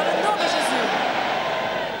 Dans le nom de Jésus.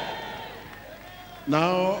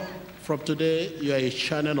 Now, from today, you are a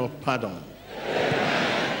channel of pardon.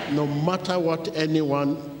 No matter what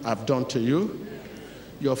anyone have done to you,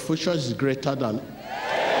 Your future is greater than.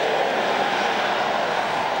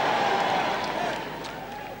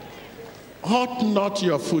 Hurt not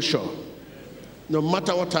your future, no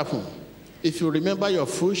matter what happens. If you remember your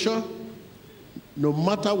future, no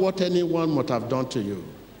matter what anyone might have done to you,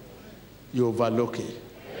 you overlook it.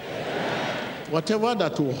 Whatever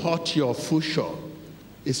that will hurt your future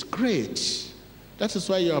is great. That is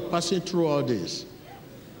why you are passing through all this.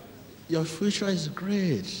 Your future is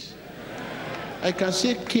great. I can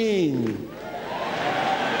see king.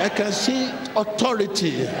 I can see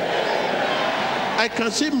authority. I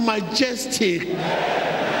can see majestic.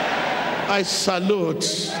 I salute.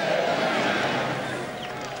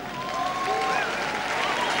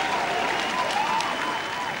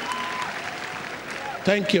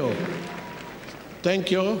 Thank you.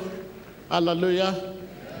 Thank you. Hallelujah.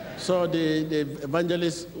 So the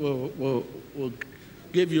evangelist will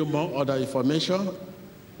give you more other information.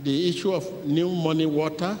 The issue of new money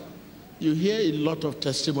water, you hear a lot of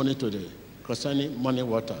testimony today concerning money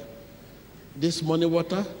water. This money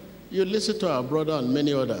water, you listen to our brother and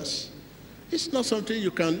many others. It's not something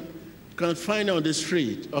you can find on the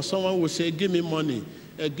street, or someone will say, give me money,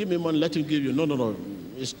 let him give you. No.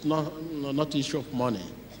 It's not issue of money.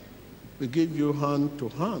 We give you hand to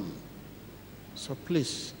hand. So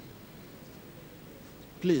please,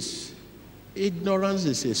 ignorance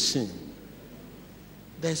is a sin.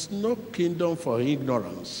 There's no kingdom for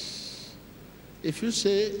ignorance. If you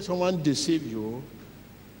say someone deceive you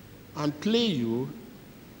and play you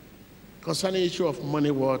concerning issue of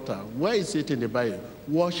money water, where is it in the Bible?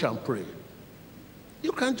 Wash and pray.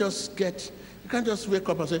 You can't just wake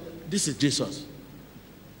up and say, this is Jesus.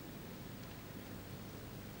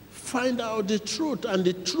 Find out the truth, and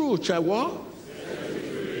the truth shall what?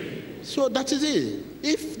 So that is it.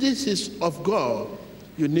 If this is of God,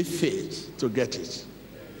 you need faith to get it.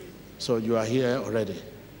 So you are here already.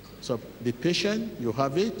 So be patient, you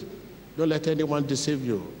have it. Don't let anyone deceive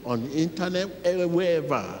you. On the internet,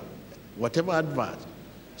 wherever, whatever advert.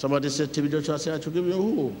 Somebody said, TV Joshua said, I should give you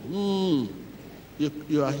who?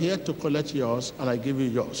 You are here to collect yours, and I give you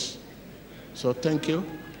yours. So thank you.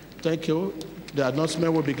 Thank you. The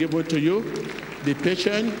announcement will be given to you. Be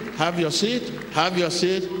patient. Have your seat. Have your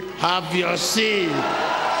seat. Have your seat.